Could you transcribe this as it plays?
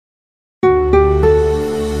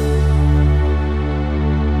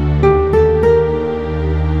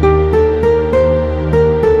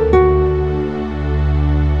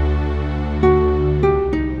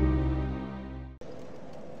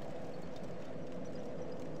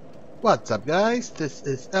What's up guys, this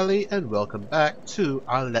is Elly and welcome back to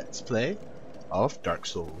our Let's Play of Dark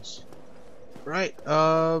Souls. Right,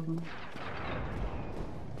 we're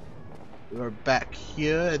back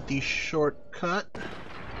here at the shortcut.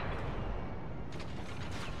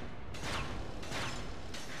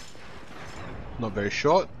 Not very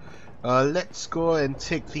short. Let's go and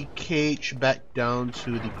take the cage back down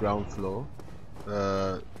to the ground floor.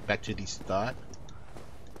 Back to the start.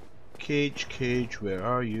 Cage, where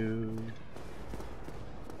are you?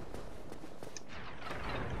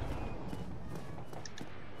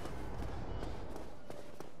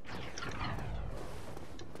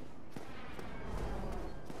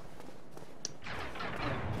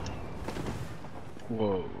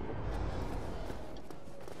 Whoa.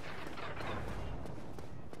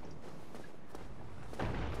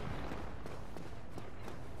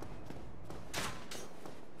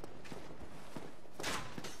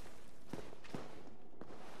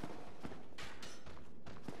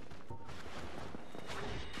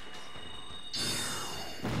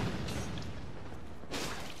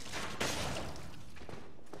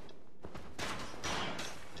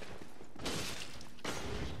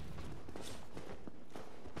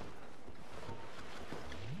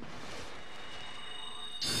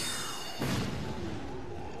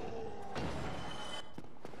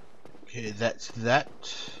 Okay, that's that.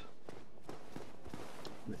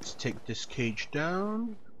 Let's take this cage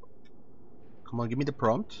down. Come on, give me the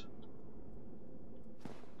prompt.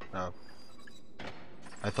 Oh.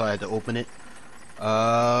 I thought I had to open it.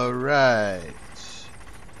 Alright.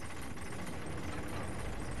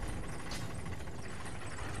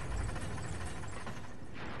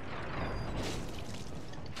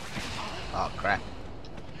 Oh crap.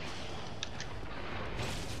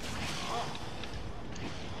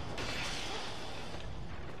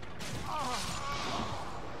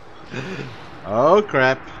 Oh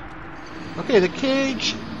crap. Okay, the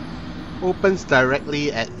cage opens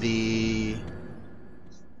directly at the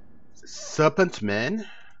Serpent Man.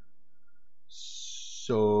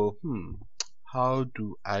 So, how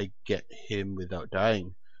do I get him without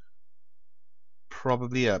dying?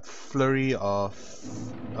 Probably a flurry of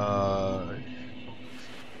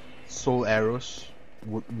soul arrows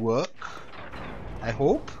would work, I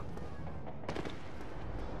hope.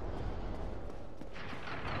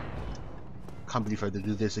 Can't believe I had to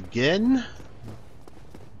do this again.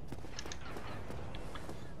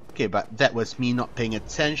 Okay, but that was me not paying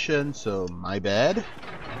attention, so my bad.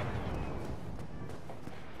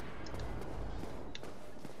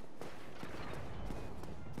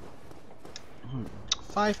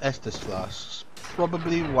 Five Estus flasks.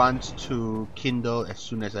 Probably want to kindle as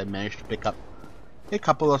soon as I manage to pick up a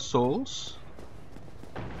couple of souls.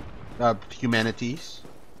 Humanities.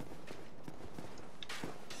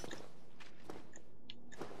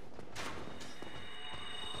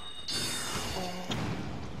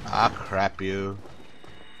 Ah, crap you.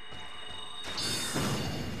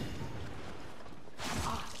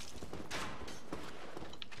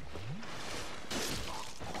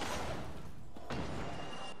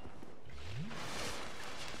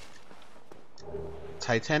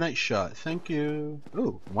 Titanite shot, thank you.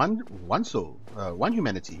 Ooh, one soul, one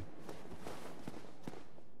humanity.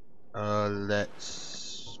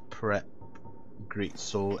 Let's prep Great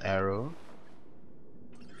Soul Arrow.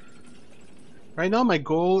 Right now my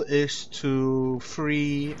goal is to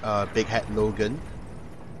free Big Hat Logan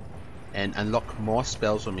and unlock more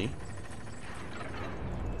spells for me.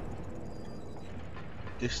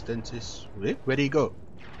 Distance is... Wait, where did he go?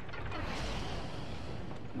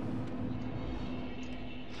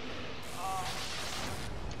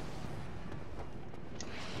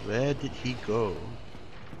 Where did he go?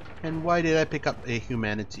 And why did I pick up a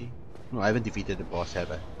humanity? No, I haven't defeated the boss, have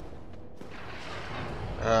I?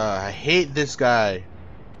 I hate this guy.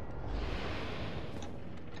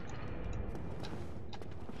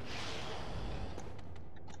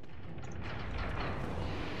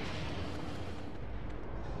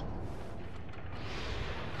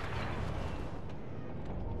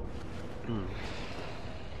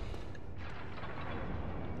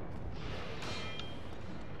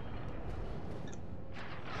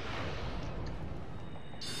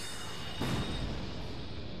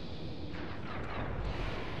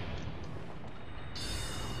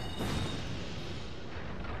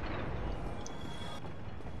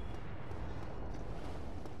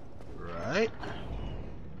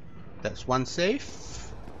 That's one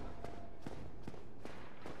safe.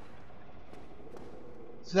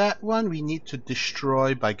 That one we need to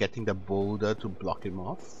destroy by getting the boulder to block him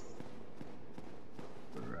off.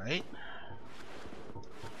 Right.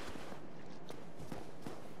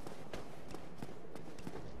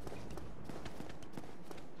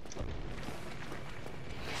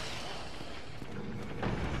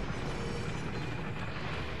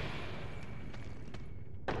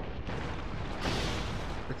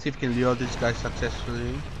 See if we can lure this guy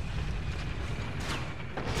successfully.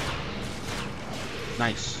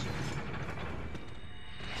 Nice.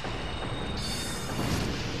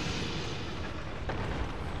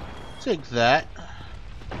 Take that.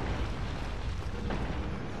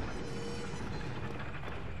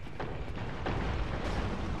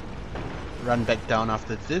 Run back down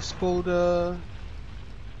after this boulder.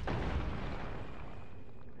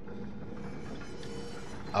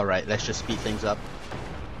 Alright, let's just speed things up.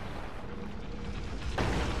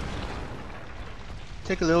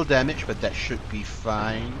 Take a little damage, but that should be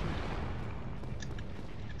fine.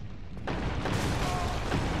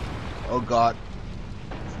 Oh god.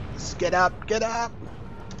 Let's get up, get up!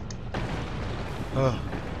 Oh.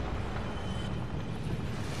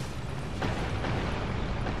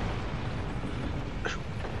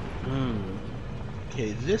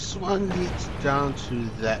 Okay, this one leads down to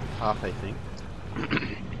that path, I think.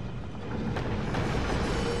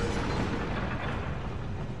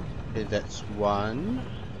 Okay, that's one.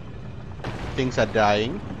 Things are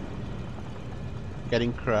dying.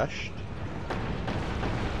 Getting crushed.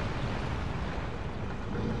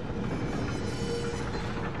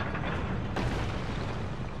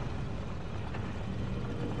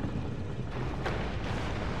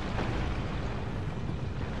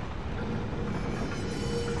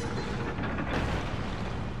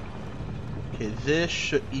 This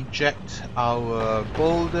should eject our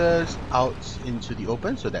boulders out into the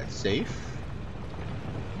open, so that's safe.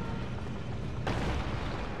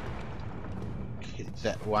 Okay,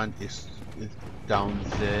 that one is down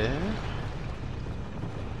there.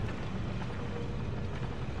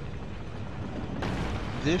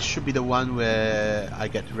 This should be the one where I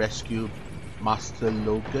get to rescue Master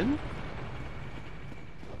Logan.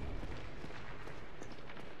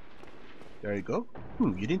 There you go.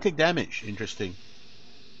 You didn't take damage. Interesting.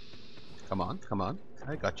 Come on, come on.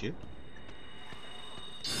 I got you.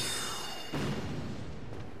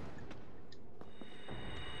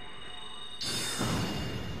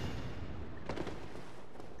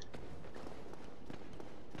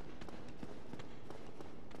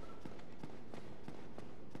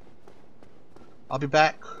 I'll be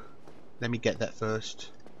back. Let me get that first.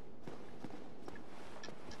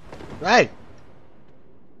 Right!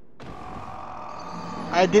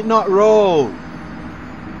 I did not roll.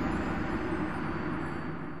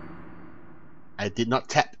 I did not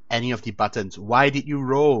tap any of the buttons. Why did you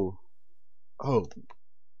roll? Oh.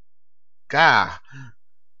 Gah.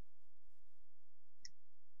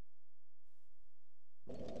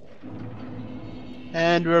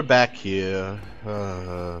 And we're back here.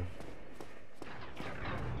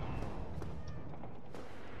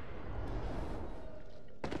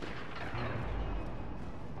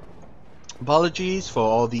 Apologies for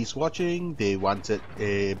all these watching. They wanted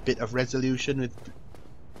a bit of resolution with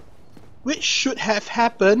which should have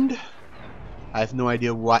happened. I have no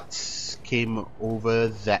idea what came over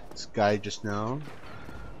that guy just now.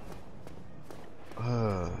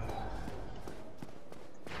 I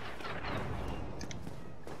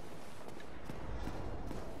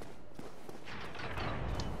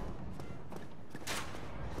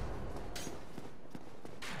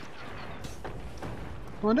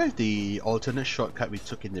wonder if the alternate shortcut we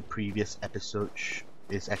took in the previous episode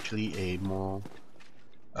is actually a more,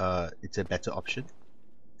 it's a better option.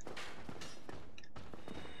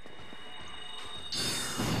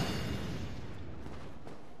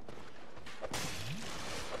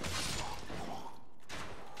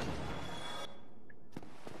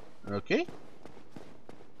 Okay.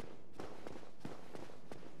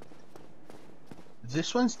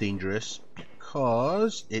 This one's dangerous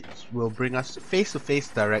because it will bring us face to face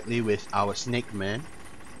directly with our snake man.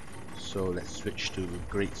 So let's switch to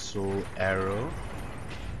Great Soul Arrow.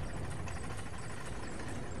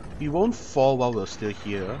 We won't fall while we're still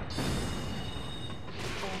here,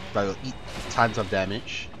 but we'll eat tons of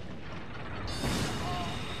damage.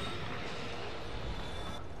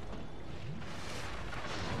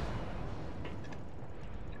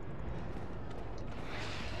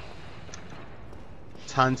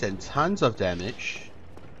 Tons and tons of damage.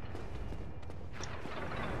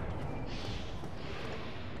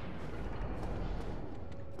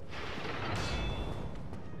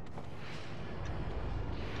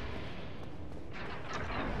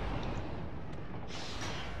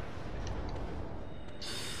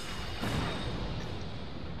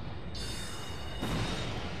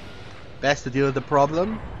 Best to deal with the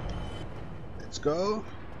problem. Let's go.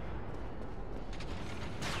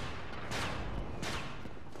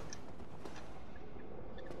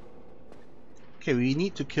 Okay, we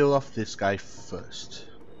need to kill off this guy first.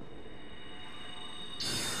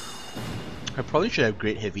 I probably should have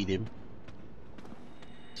great heavied him.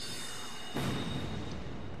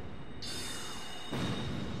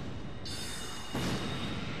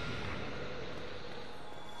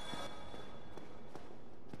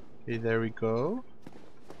 Okay, there we go.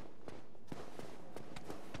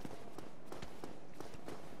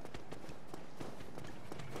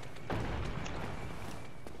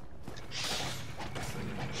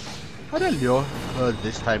 How did I lure her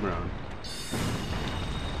this time around?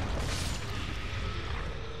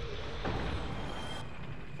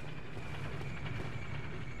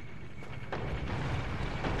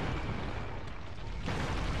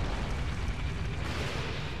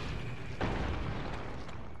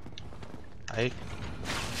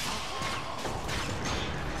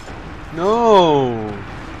 No!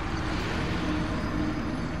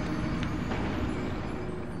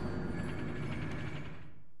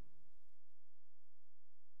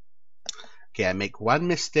 Okay, I make one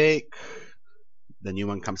mistake. The new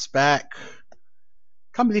one comes back.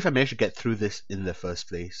 Can't believe I managed to get through this in the first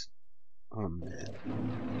place. Oh man.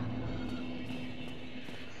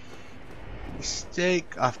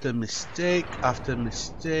 Mistake after mistake after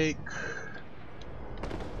mistake.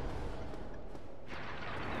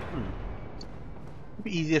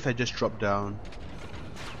 It'd be easier if I just drop down.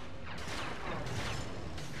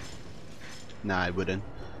 Nah, I wouldn't.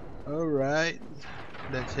 Alright,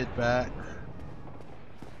 let's head back.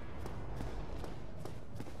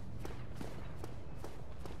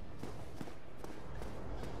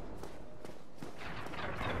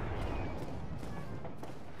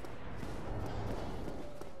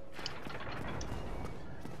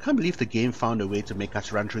 Can't believe the game found a way to make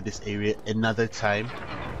us run through this area another time.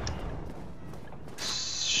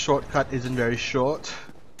 Shortcut isn't very short.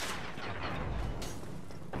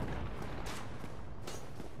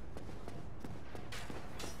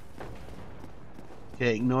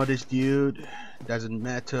 Okay, ignore this dude. Doesn't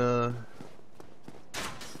matter.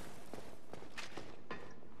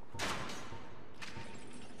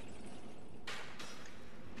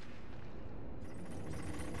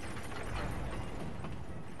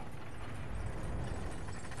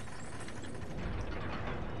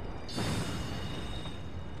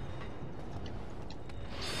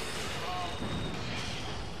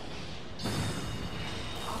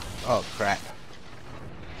 Oh crap.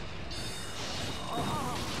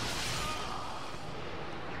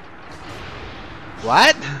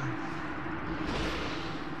 What?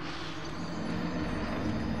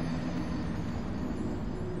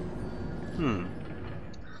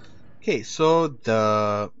 Okay, so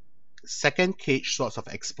the second cage sort of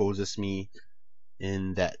exposes me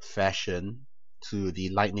in that fashion to the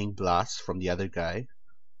lightning blast from the other guy.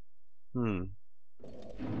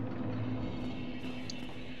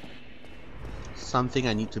 Something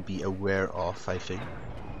I need to be aware of, I think.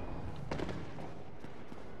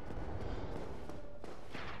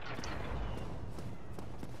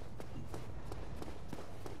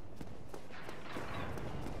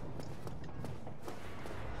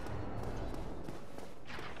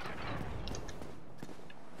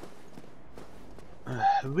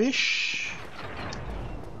 I wish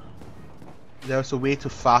there was a way to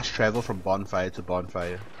fast travel from bonfire to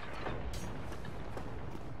bonfire.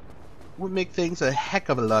 Would make things a heck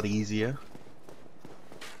of a lot easier.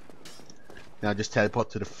 Now just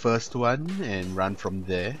teleport to the first one and run from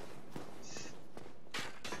there.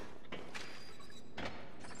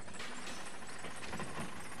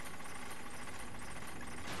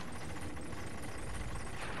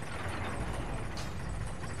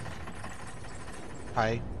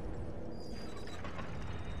 Hi.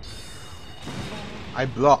 I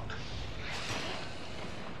blocked.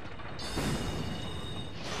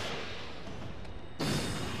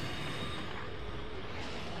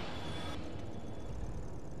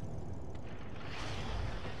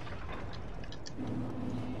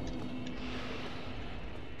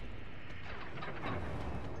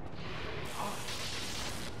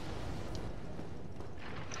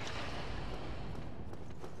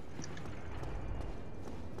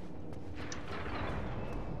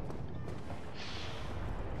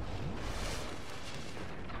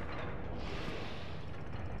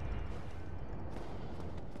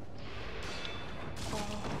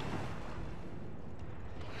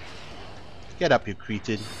 Get up, you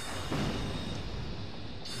cretin.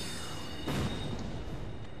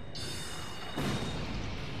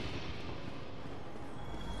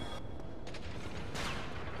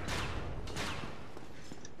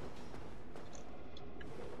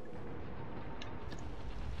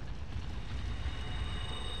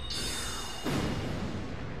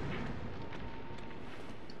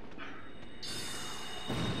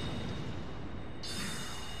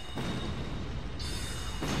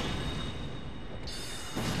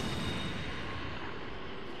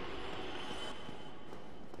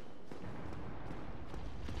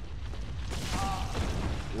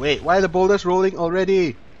 Wait, why are the boulders rolling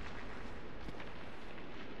already?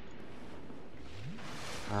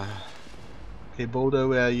 Okay, boulder,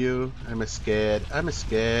 where are you? I'm scared. I'm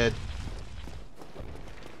scared.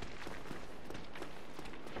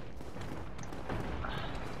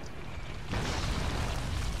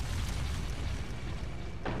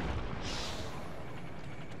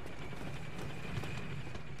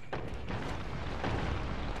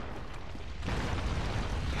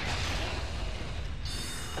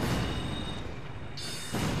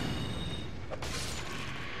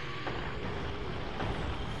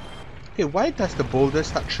 Okay, why does the boulder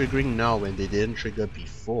start triggering now when they didn't trigger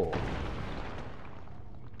before?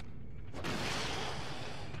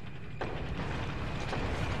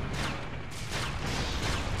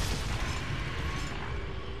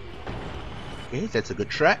 Okay, that's a good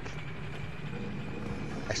trap.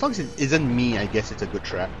 As long as it isn't me, I guess it's a good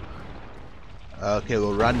trap. Okay,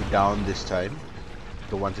 we'll run down this time.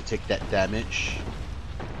 Don't want to take that damage.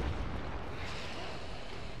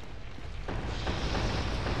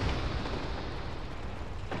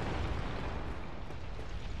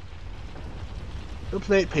 We'll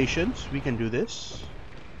play it patient. We can do this.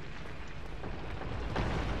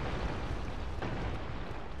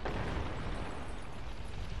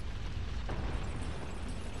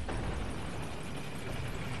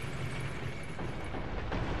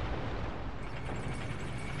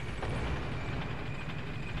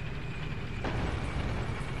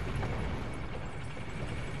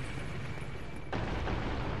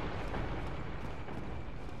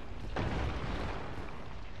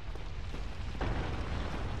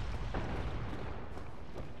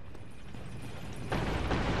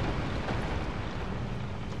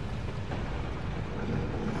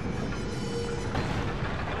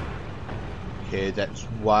 Okay, that's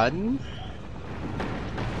one.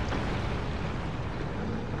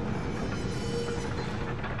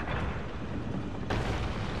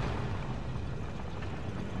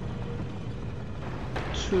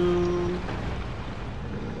 Two.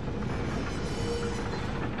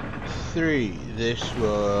 Three. This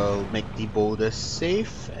will make the boulder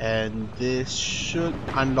safe, and this should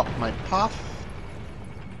unlock my path.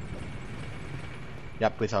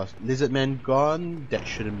 Yep, with our lizardman gone, that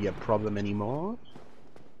shouldn't be a problem anymore.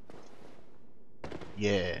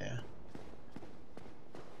 Yeah.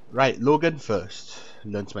 Right, Logan first.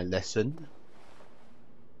 Learns my lesson.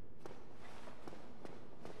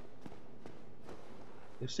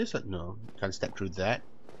 Is this a... no, can't step through that.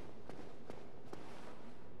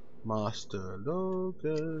 Master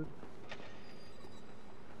Logan.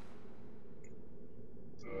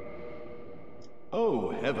 Oh,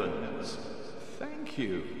 heavens! Thank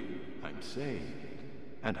you. I'm saved.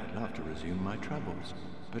 And I'd love to resume my travels.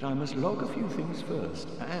 But I must log a few things first,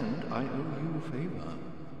 and I owe you a favor.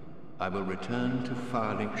 I will return to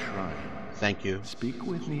Firelink Shrine. Thank you. Speak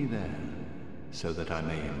with me there, so that I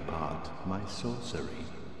may impart my sorcery.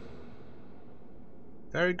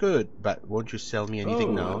 Very good, but won't you sell me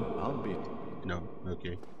anything now? I'll be... No,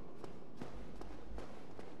 okay.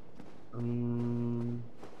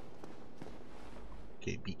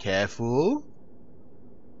 Okay, be careful.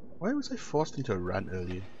 Why was I forced into a run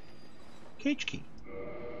earlier? Cage key.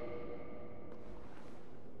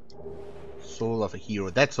 Soul of a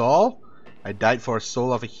hero. That's all? I died for a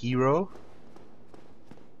soul of a hero?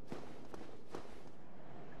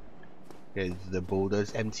 Okay, the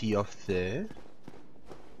boulder's empty off there.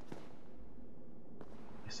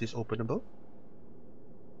 Is this openable?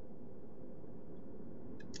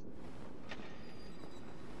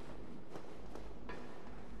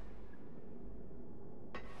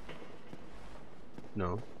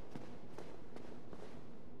 No.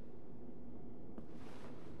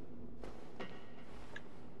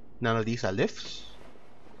 None of these are lifts.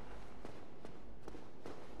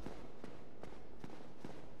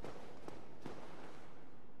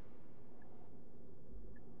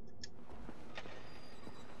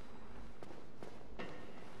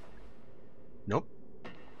 Nope.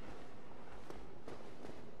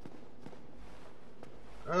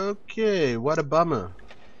 Okay, what a bummer.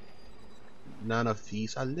 None of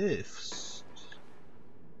these are lifts.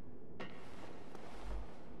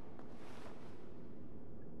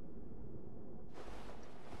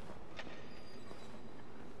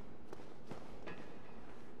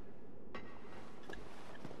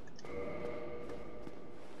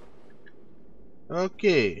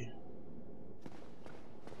 Okay.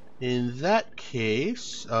 In that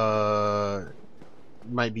case,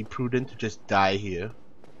 might be prudent to just die here.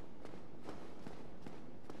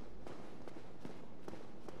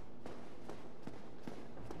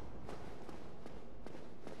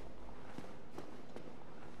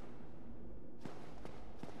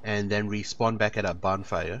 and then respawn back at our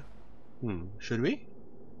bonfire. Should we?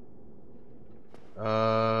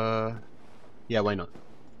 Yeah, why not?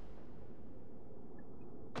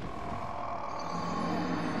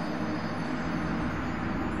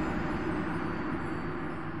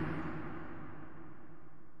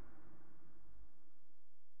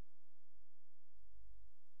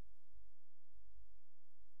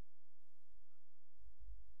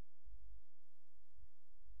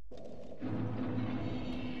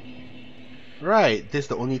 Right, this is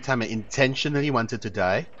the only time I intentionally wanted to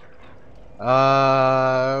die.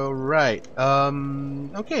 Right.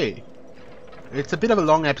 Okay. It's a bit of a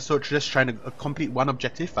long episode, just trying to complete one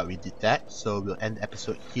objective, but we did that, so we'll end the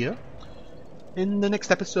episode here. In the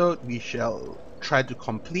next episode, we shall try to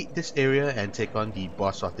complete this area and take on the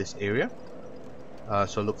boss of this area.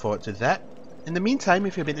 So look forward to that. In the meantime,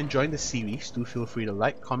 if you've been enjoying the series, do feel free to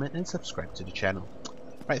like, comment, and subscribe to the channel.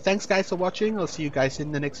 Right, thanks guys for watching. I'll see you guys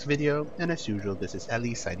in the next video, and as usual, this is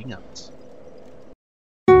Elly signing out.